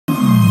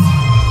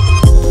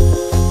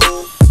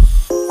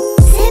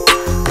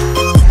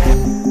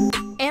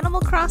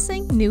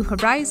New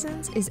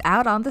Horizons is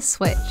out on the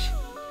Switch.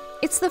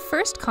 It's the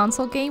first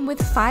console game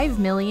with 5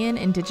 million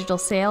in digital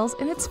sales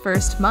in its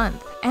first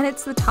month, and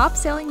it's the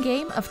top-selling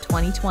game of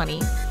 2020.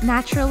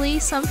 Naturally,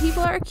 some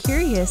people are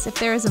curious if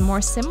there is a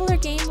more similar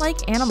game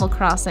like Animal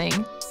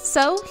Crossing.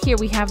 So here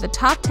we have the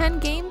top 10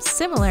 games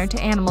similar to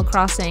Animal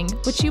Crossing,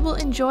 which you will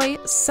enjoy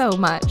so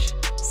much.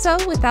 So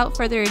without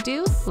further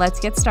ado, let's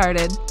get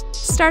started.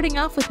 Starting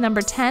off with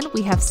number 10,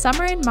 we have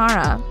Summer in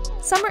Mara.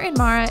 Summer in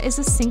Mara is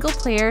a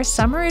single-player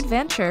summer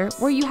adventure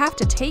where you have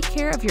to take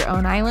care of your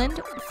own island,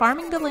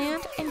 farming the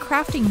land, and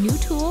crafting new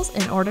tools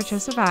in order to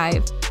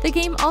survive. The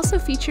game also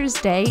features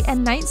day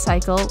and night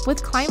cycle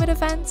with climate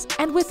events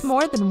and with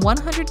more than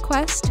 100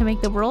 quests to make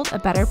the world a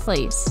better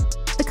place.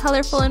 The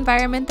colorful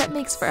environment that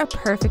makes for a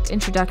perfect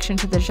introduction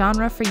to the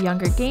genre for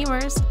younger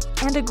gamers,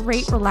 and a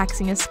great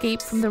relaxing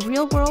escape from the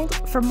real world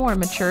for more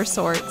mature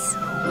sorts.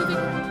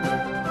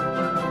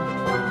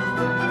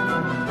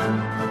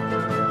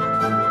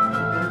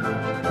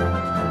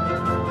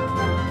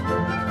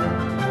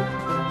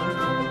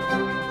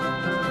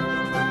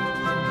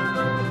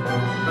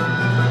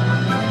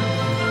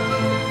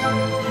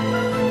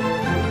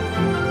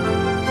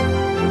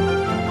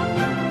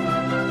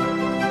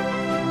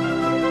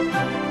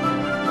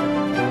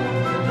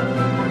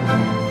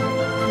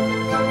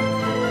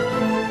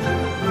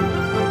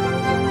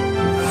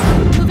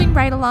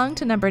 Right along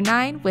to number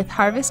 9 with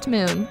Harvest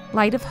Moon,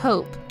 Light of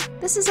Hope.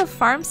 This is a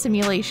farm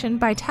simulation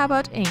by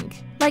Tabot Inc.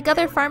 Like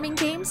other farming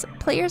games,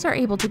 players are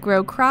able to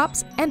grow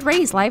crops and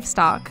raise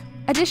livestock.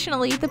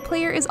 Additionally, the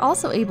player is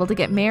also able to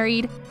get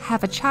married,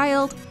 have a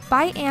child,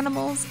 buy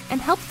animals,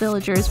 and help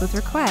villagers with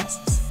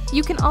requests.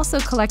 You can also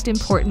collect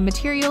important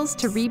materials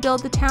to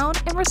rebuild the town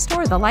and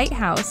restore the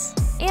lighthouse,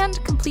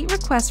 and complete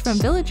requests from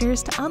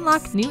villagers to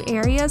unlock new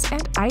areas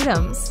and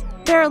items.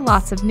 There are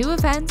lots of new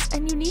events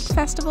and unique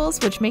festivals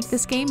which make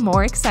this game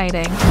more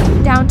exciting.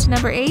 Down to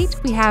number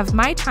 8, we have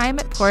My Time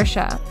at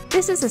Portia.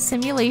 This is a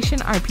simulation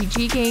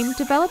RPG game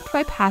developed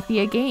by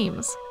Pathia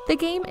Games. The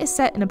game is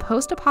set in a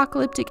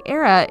post-apocalyptic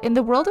era in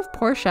the world of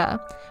Portia,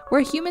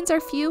 where humans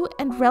are few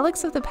and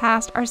relics of the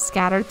past are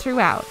scattered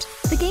throughout.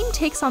 The game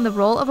takes on the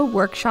role of a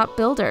workshop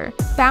builder,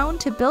 bound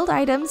to build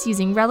items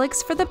using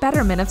relics for the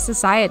betterment of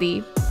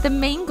society. The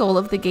main goal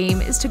of the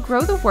game is to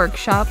grow the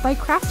workshop by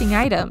crafting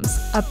items,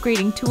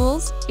 upgrading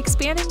tools,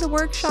 expanding the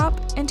workshop,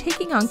 and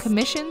taking on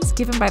commissions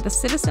given by the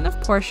citizen of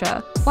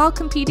Portia, while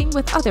competing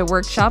with other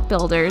workshop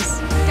builders.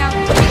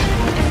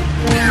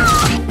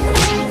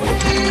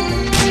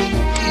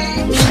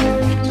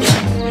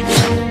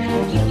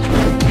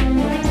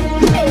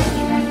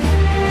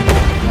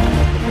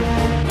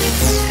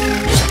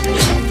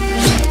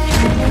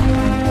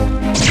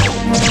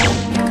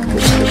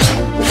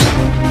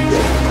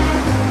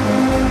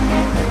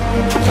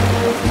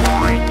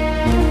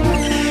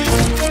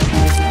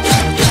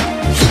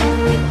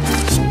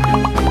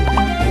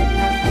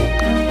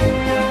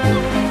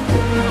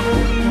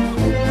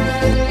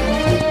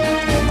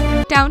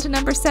 Down to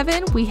number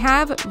 7, we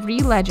have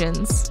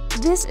Re-Legends.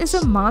 This is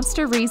a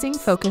monster-raising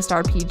focused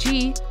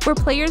RPG where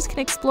players can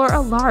explore a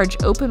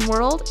large open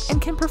world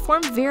and can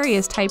perform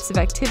various types of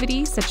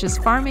activities such as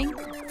farming,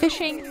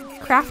 fishing,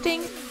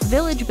 crafting,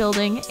 village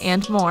building,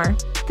 and more.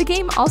 The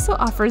game also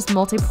offers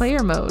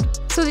multiplayer mode,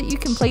 so that you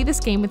can play this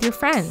game with your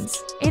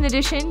friends. In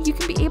addition, you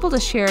can be able to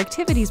share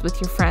activities with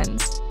your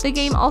friends. The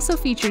game also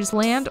features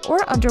land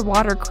or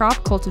underwater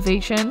crop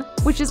cultivation,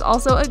 which is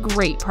also a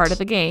great part of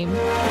the game.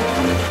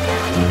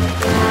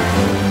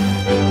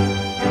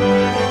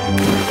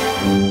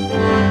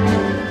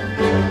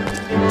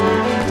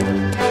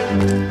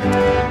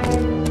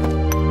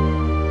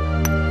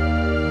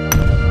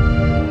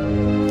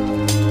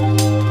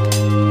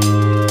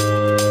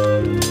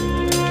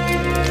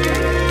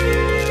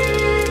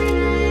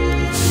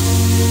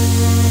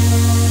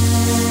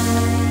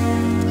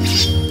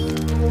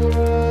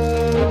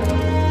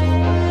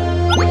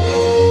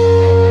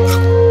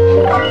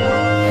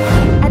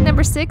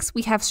 Number 6,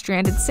 we have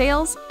Stranded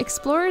Sails,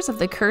 Explorers of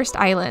the Cursed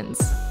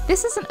Islands.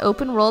 This is an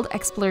open-world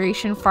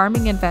exploration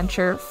farming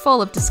adventure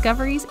full of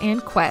discoveries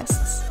and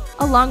quests.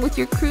 Along with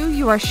your crew,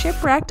 you are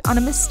shipwrecked on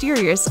a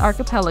mysterious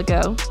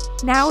archipelago.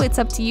 Now it's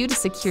up to you to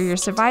secure your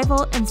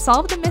survival and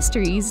solve the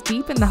mysteries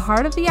deep in the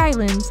heart of the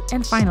islands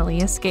and finally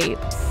escape.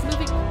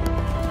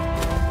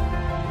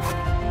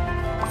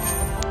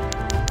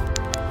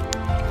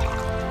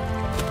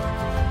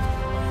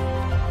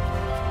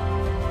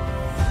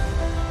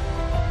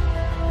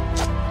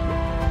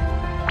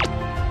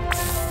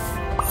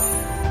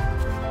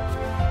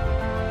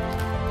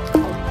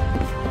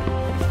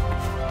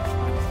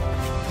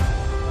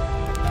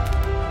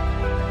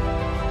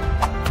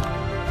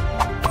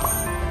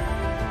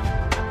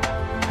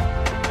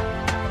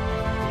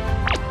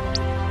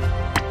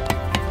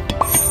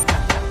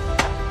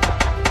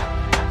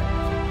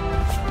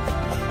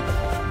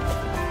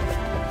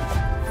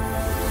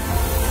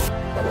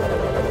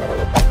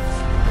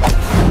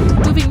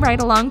 Right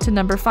along to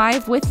number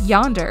 5 with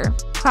Yonder,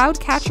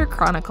 Cloudcatcher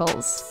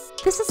Chronicles.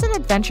 This is an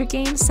adventure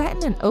game set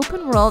in an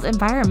open-world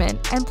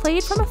environment and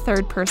played from a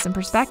third-person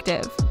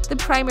perspective. The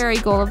primary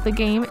goal of the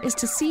game is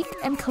to seek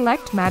and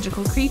collect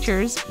magical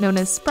creatures, known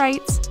as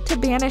sprites, to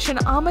banish an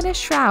ominous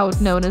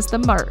shroud known as the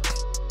Mark.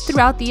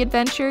 Throughout the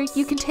adventure,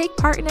 you can take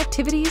part in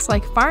activities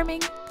like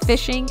farming,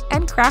 fishing,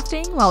 and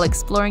crafting while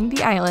exploring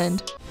the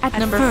island. At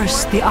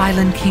first, the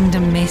island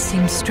kingdom may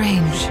seem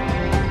strange,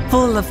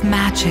 full of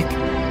magic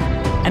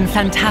and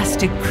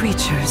fantastic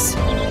creatures.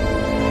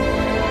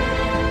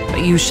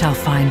 But you shall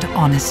find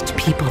honest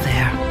people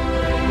there.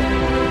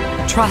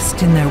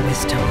 Trust in their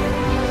wisdom,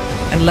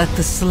 and let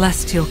the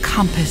celestial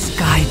compass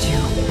guide you.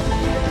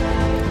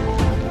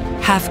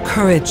 Have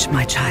courage,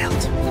 my child.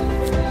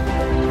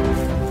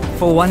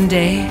 For one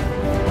day,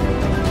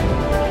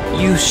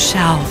 you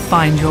shall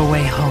find your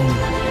way home.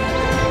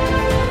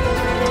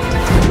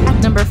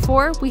 At number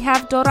 4, we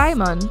have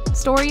Doraemon,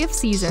 Story of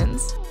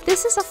Seasons.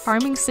 This is a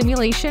farming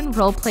simulation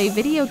roleplay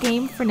video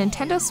game for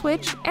Nintendo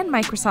Switch and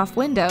Microsoft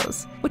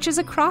Windows, which is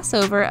a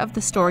crossover of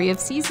the Story of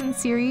Seasons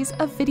series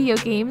of video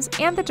games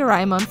and the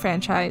Doraemon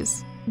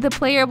franchise. The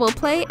player will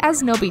play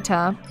as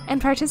Nobita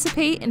and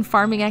participate in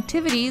farming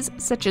activities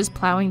such as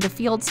plowing the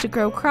fields to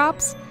grow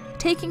crops,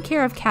 taking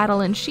care of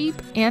cattle and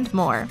sheep, and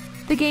more.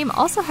 The game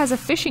also has a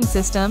fishing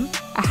system,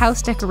 a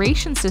house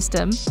decoration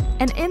system,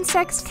 an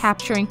insects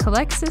capture and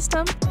collect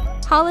system,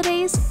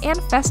 holidays,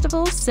 and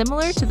festivals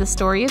similar to the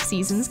Story of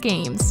Seasons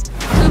games.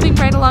 Moving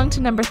right along to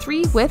number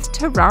 3 with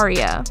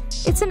Terraria.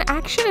 It's an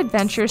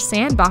action-adventure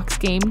sandbox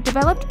game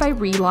developed by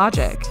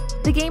Relogic.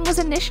 The game was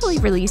initially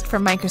released for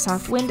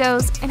Microsoft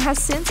Windows and has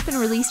since been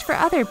released for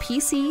other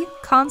PC,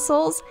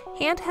 consoles,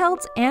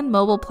 handhelds, and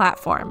mobile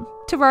platform.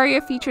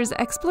 Terraria features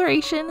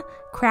exploration,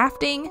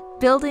 crafting,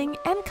 building,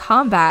 and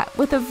combat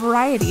with a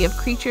variety of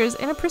creatures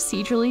in a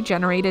procedurally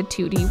generated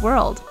 2D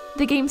world.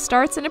 The game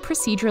starts in a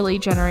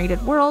procedurally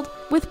generated world,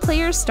 with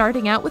players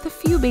starting out with a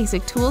few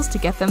basic tools to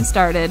get them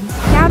started.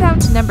 Now down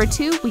to number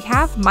 2, we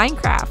have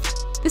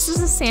Minecraft. This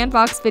is a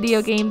sandbox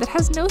video game that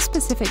has no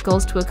specific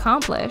goals to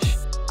accomplish,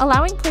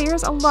 allowing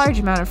players a large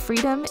amount of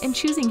freedom in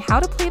choosing how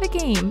to play the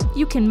game.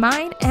 You can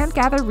mine and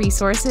gather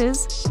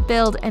resources,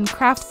 build and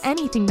craft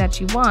anything that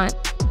you want.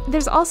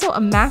 There's also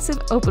a massive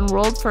open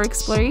world for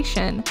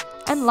exploration,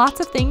 and lots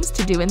of things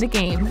to do in the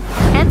game.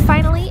 And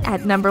finally,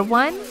 at number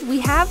 1, we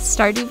have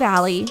Stardew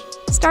Valley.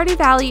 Stardew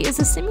Valley is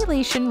a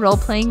simulation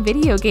role-playing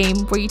video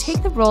game where you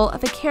take the role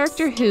of a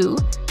character who,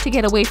 to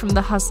get away from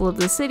the hustle of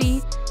the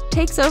city,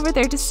 takes over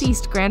their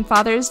deceased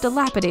grandfather's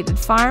dilapidated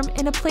farm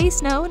in a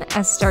place known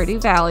as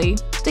Stardew Valley.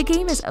 The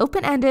game is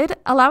open-ended,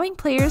 allowing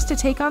players to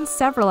take on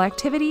several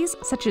activities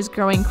such as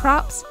growing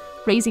crops,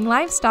 raising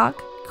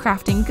livestock,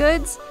 crafting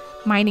goods,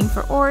 mining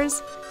for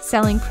ores,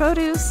 selling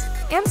produce,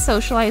 and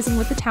socializing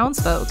with the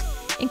townsfolk,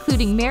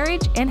 including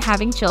marriage and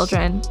having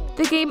children.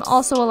 The game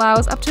also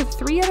allows up to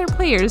 3 other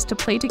players to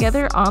play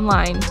together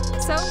online.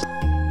 So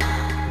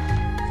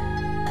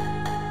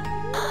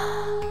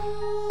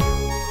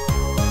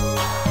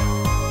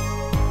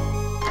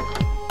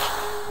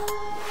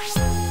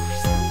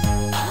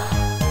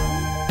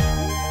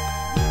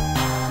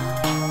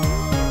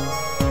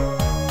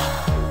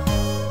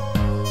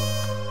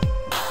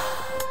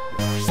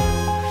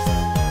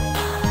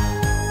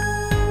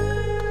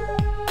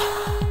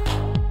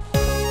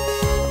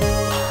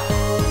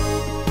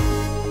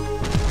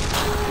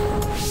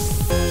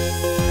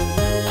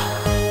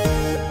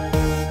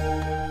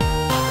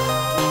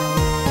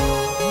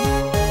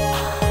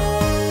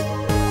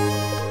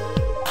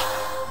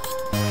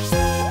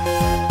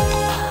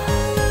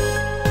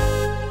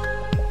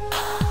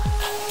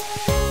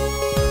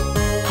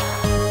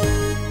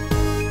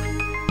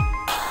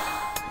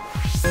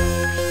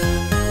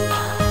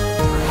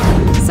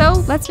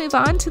let's move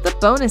on to the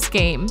bonus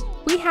game.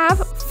 We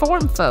have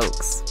Form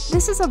Folks.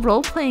 This is a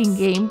role-playing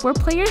game where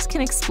players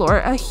can explore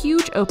a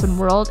huge open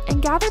world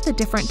and gather the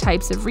different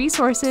types of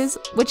resources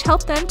which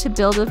help them to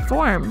build a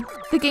form.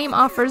 The game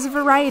offers a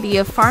variety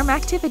of farm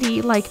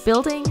activity like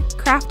building,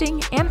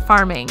 crafting, and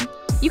farming.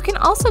 You can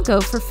also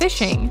go for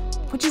fishing,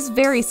 which is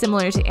very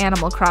similar to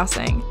Animal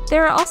Crossing.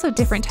 There are also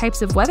different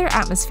types of weather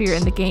atmosphere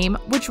in the game,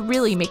 which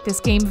really make this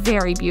game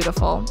very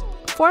beautiful.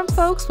 Form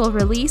Folks will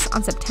release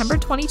on September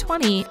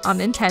 2020 on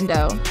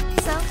Nintendo.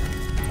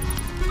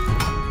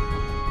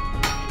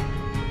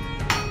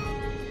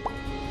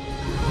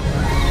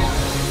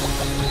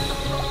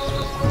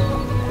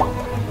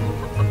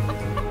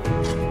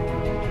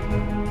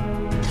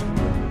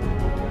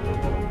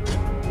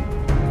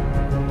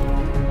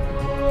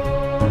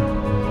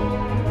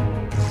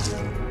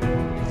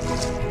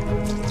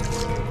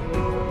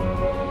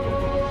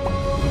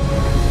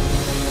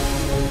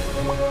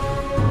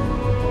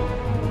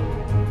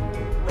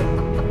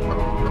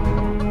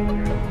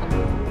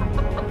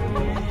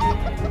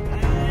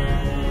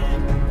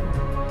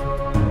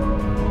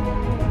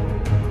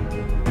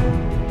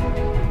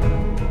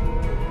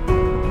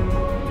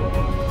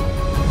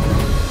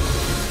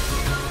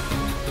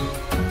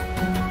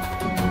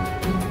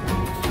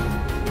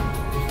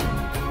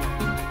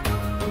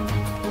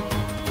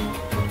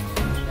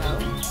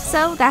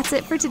 So that's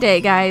it for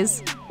today,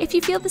 guys. If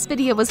you feel this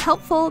video was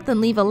helpful, then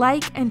leave a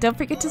like and don't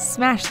forget to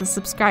smash the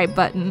subscribe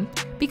button,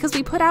 because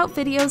we put out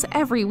videos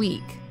every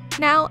week.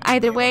 Now,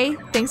 either way,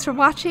 thanks for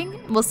watching,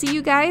 and we'll see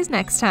you guys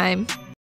next time.